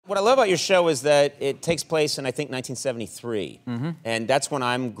What I love about your show is that it takes place in, I think, 1973. And that's when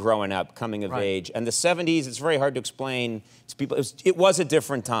I'm growing up, coming of age. And the 70s, it's very hard to explain to people. It was a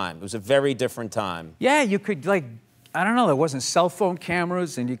different time. It was a very different time. Yeah, you could, like, I don't know, there wasn't cell phone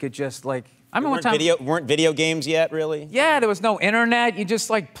cameras, and you could just, like, I remember one time... Weren't video games yet, really? Yeah, there was no internet. You just,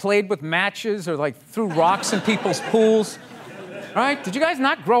 like, played with matches or, like, threw rocks in people's pools. Right? Did you guys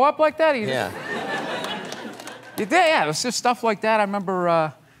not grow up like that? Yeah. Yeah, it was just stuff like that. I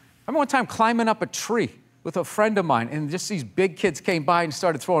remember one time climbing up a tree with a friend of mine, and just these big kids came by and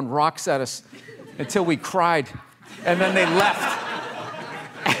started throwing rocks at us until we cried, and then they left.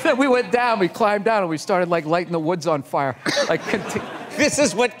 And then we went down, we climbed down, and we started, like, lighting the woods on fire. Like, This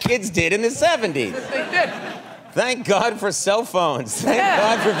is what kids did in the 70s. They did. Thank God for cell phones. Thank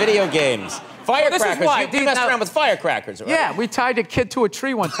God for video games. Firecrackers. Well, you messed around with firecrackers, right? Yeah, we tied a kid to a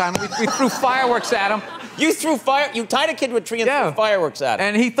tree one time. We threw fireworks at him. You tied a kid to a tree and threw fireworks at him.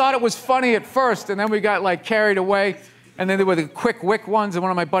 And he thought it was funny at first, and then we got, like, carried away. And then there were the quick wick ones, and one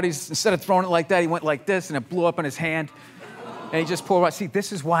of my buddies, instead of throwing it like that, he went like this, and it blew up in his hand. And he just pulled it out. See,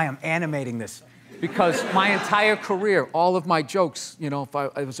 this is why I'm animating this. Because my entire career, all of my jokes, you know,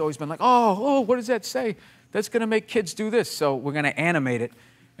 I was always been like, oh, what does that say? That's gonna make kids do this, so we're gonna animate it.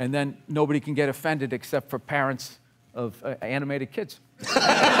 And then nobody can get offended except for parents of animated kids.